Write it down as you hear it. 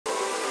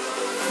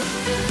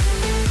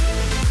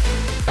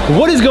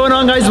What is going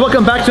on, guys?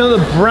 Welcome back to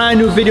another brand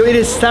new video. It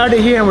is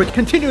Saturday here and we're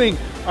continuing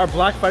our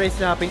Black Friday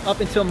sale happening up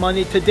until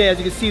Monday. Today, as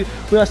you can see,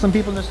 we have some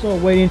people in the store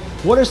waiting.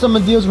 What are some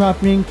of the deals we're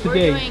happening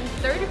today? We're doing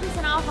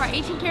 30% off our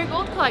 18 karat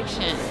gold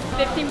collection,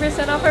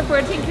 15% off our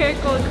 14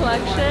 karat gold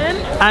collection,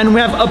 and we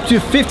have up to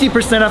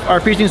 50% off our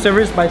piercing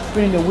service by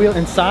spinning the wheel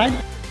inside.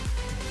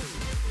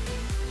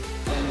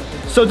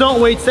 So don't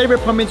wait, set your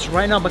appointments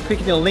right now by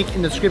clicking the link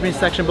in the description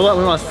section below.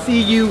 We want to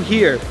see you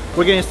here.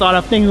 We're getting started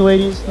off. Thank you,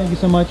 ladies. Thank you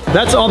so much.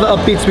 That's all the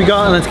updates we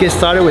got, and let's get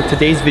started with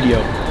today's video.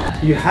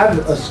 You have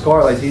a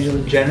scar, like, do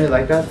you generally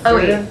like that? Oh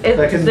wait,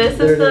 this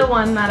is the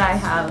one that I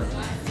have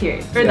here,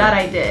 or that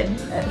I did.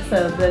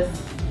 So this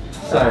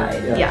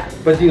side, yeah.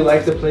 But do you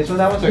like the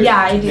placement of that one? Yeah,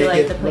 I do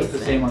like the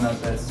placement. The same on that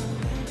side.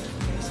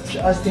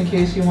 Just in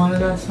case you wanted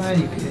that side,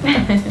 you could.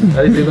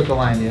 At least they look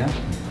aligned, yeah?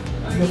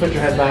 You can put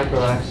your head back,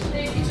 relax.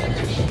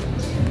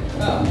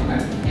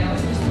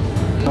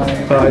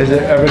 Is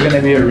there ever going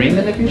to be a ring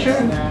in the future?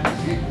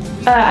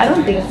 I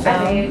don't think so.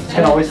 It's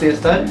going to always stay a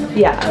stud?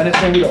 Yeah. And it's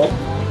going to be open.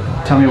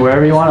 Tell me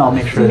wherever you want, I'll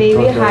make sure.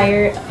 Maybe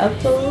higher up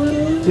a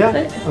little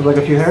bit? Like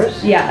a few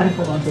hairs? Yeah.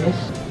 Hold on to this.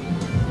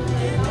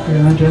 You're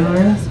not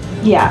generator?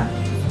 Yeah.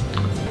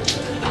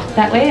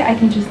 That way I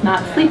can just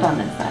not sleep on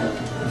this side.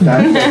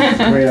 That's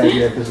a great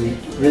idea, because you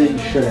really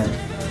shouldn't.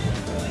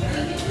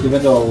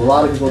 Even though a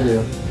lot of people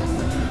do.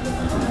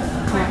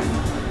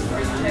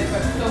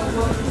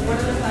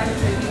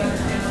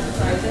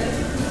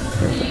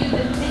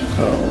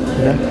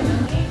 Yeah.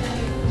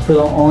 For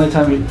the only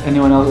time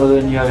anyone else other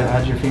than you have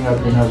had your finger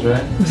up your nose,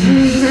 right?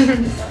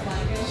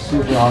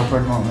 Super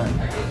awkward moment.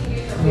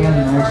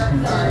 Yeah, nice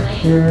and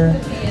secure.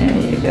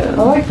 There you go.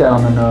 I like that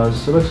on the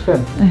nose. It looks good.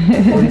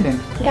 What do you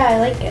think? Yeah, I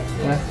like it.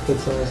 Yeah, good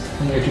size.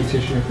 Let me get your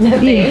tissue. No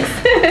thanks.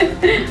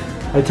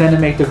 I tend to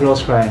make the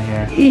girls cry in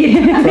here.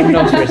 Yeah. From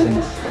nose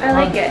piercings. I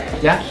like it.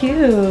 Yeah? Cute.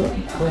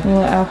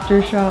 Little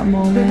after shot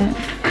moment.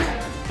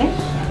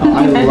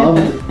 I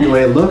loved the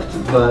way it looked,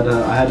 but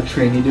I had a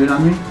trainee do it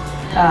on me.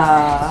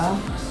 Yeah.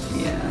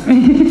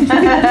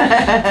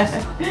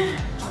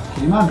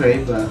 She's not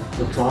great, but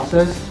the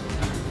process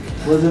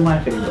wasn't my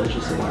favorite, let's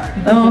just say that.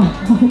 Oh.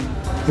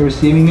 For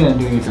receiving it and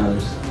doing it to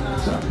others.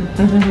 So. Go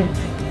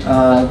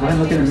ahead and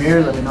look in the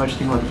mirror, let me know what you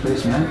think about the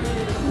placement.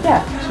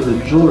 Yeah. So the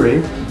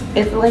jewelry.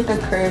 It's like a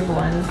curved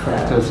one.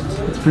 Correct. So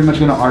it's pretty much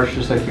going to arch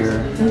just like your.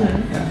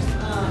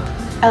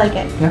 Yeah. I like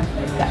it. Yeah?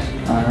 Yeah.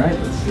 Alright,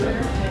 let's do it.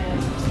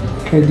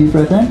 Okay, deep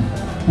breath in.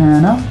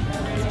 And out.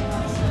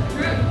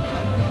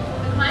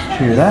 Did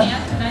you hear that?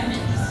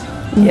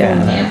 Yeah,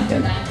 that's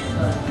good.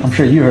 I'm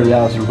sure you heard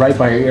that. Was right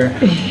by your ear.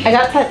 I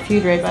got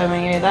tattooed right by my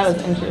ear. That was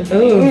interesting.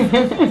 Ooh.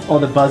 Oh,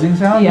 the buzzing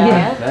sound?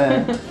 Yeah.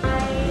 That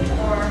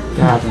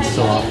happens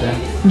so often.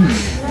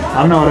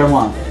 I don't know what I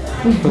want.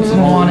 Put some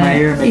hole in my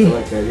ear and make it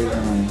look good.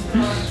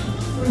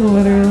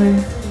 Literally.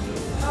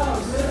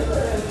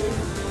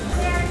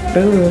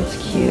 Ooh, it's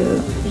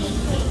cute.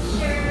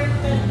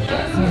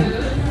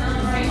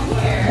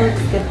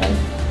 Looks good though.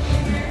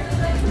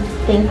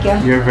 Thank you.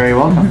 You're very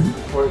welcome.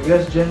 Or you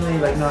guys generally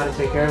like know how to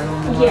take care of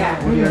them? Yeah.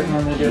 What do you guys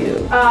normally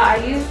do? I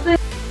use the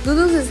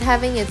Lulus is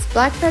having its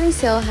Black Friday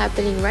sale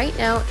happening right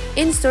now.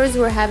 In stores,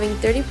 we're having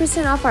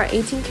 30% off our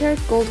 18 karat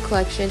gold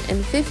collection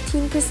and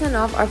 15%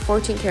 off our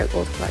 14 karat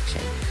gold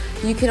collection.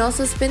 You can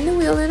also spin the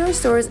wheel in our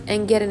stores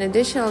and get an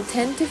additional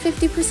 10 to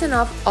 50%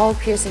 off all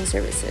piercing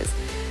services.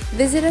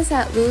 Visit us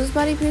at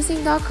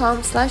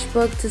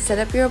lulusbodypiercing.com/book to set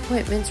up your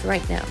appointments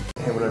right now.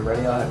 And when I'm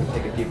ready, I'll have you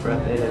take a deep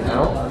breath in and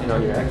out, and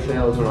on your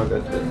exhales when I'll go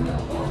through.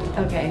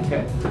 Okay.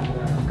 Okay.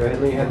 Go ahead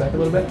and lean your head back a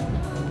little bit.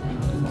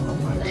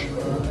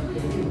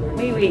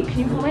 Wait, can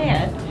you hold my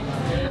hand?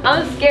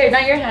 I'm scared,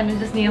 not your hand, I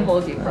just need to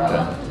hold you, bro.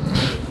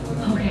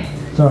 Okay.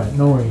 It's alright,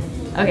 no worries.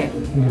 Okay.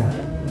 Yeah.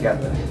 You got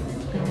this.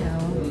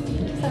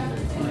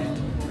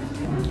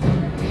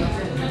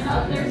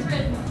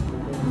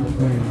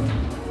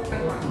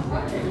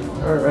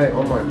 Alright,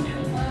 one more.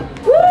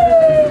 Woo!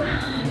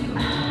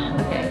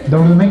 Okay.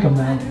 Don't do makeup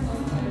now.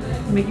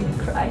 Making me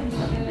cry.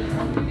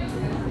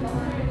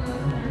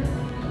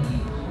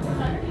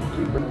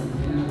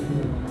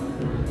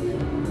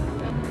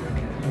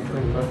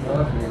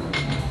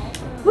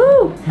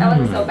 Woo! That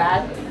wasn't so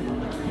bad.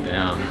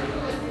 Yeah.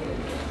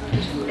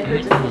 It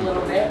hurt just a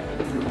little bit.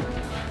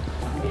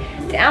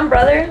 Damn,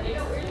 brother.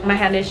 My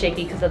hand is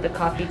shaky because of the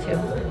coffee too.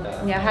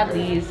 Yeah, I had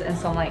these, and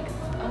so I'm like,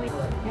 oh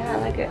yeah, I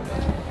like it.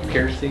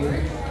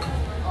 Piercings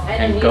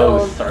And and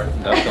ghosts are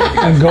that's the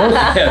And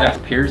ghosts? Yeah, that's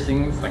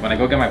piercings. Like when I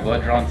go get my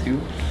blood drawn too.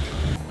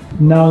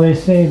 Now they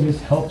say this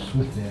helps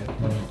with that.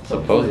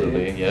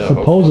 Supposedly, yeah.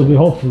 Supposedly,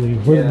 hopefully.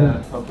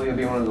 Yeah, hopefully it'll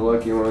be one of the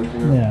lucky ones. You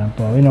know? Yeah,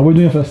 but you know we're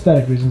doing it for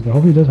aesthetic reasons, but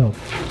hopefully it does help.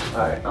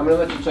 Alright, I'm gonna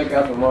let you check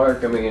out the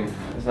mark. I mean,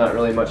 there's not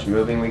really much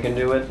moving we can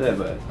do with it,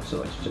 but I'll still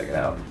let you check it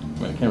out.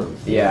 I can't really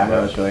see Yeah, I it,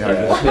 know but- it's really hard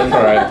yeah. to see.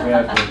 Alright. You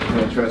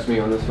have to trust me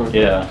on this one.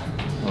 Yeah.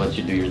 I'll let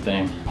you do your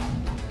thing.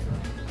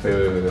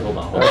 Wait, hold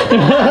on.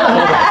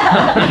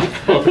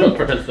 Hold on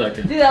for a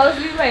second. Dude, that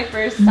was my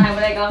first time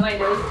when I got my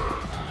nose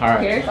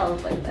Alright. pierced. I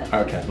was like that.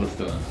 Okay, let's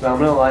do it. So I'm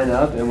gonna line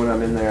up, and when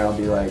I'm in there, I'll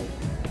be like,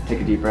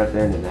 take a deep breath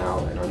in and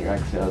out, and on your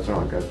exhale, that's when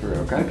I'll go through,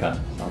 okay? Okay,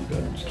 sounds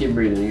good. Just keep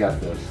breathing, you got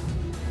this.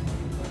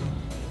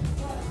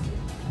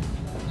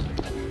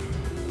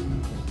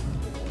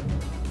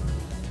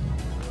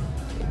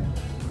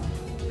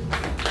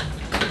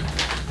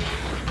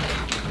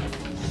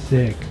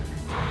 Sick.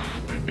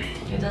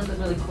 It does look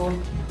really cool.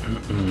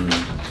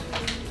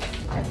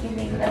 I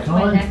think that's Come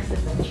on. my next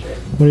adventure.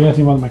 What do you guys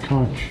think about my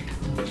conch?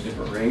 Bunch of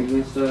different rings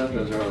and stuff,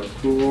 those are always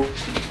cool.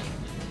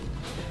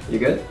 You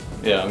good?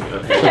 Yeah, I'm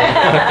good.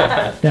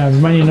 Yeah,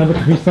 remind you another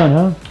Capri Sun,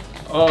 huh?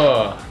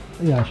 Oh.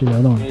 Yeah, actually,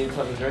 I don't. You need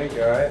something to drink,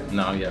 alright?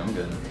 No, yeah, I'm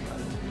good.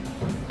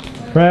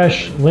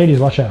 Fresh. Ladies,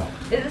 watch out.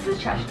 Is this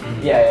a trash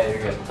can? Yeah, you're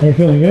good. Are you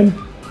feeling good?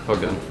 Feel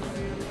good.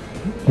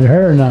 Did it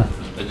hurt or not?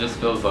 It just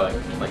feels like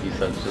you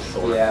said, it's just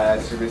sore. Yeah,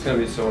 it's gonna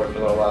be sore for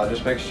a little while.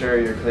 Just make sure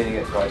you're cleaning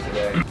it twice a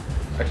day.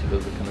 Actually,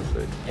 those are kind of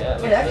sick.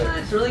 Yeah, It actually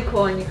looks really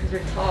cool on you because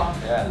you're tall.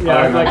 Yeah,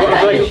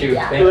 Thank you.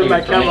 Thank you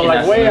my for camera making like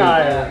that way smooth.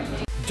 higher.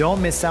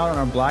 Don't miss out on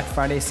our Black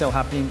Friday sale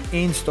happening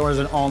in stores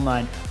and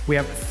online. We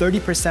have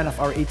 30% of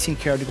our 18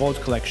 karat gold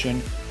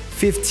collection,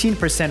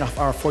 15% of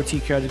our 14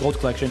 karat gold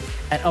collection,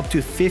 and up to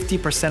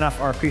 50% of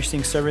our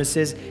piercing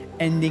services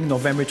ending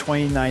November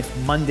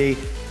 29th, Monday.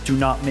 Do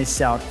not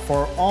miss out.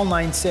 For our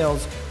online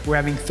sales, we're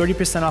having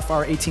 30% off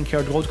our 18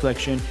 karat gold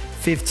collection,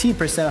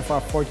 15% off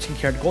our 14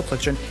 karat gold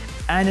collection,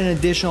 and an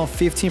additional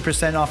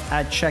 15% off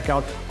at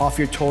checkout off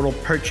your total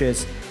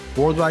purchase.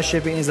 Worldwide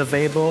shipping is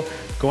available.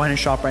 Go ahead and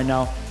shop right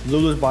now,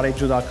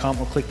 lulusbodyjewel.com,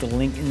 or click the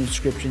link in the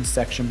description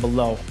section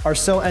below. Our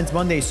sale ends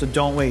Monday, so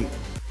don't wait.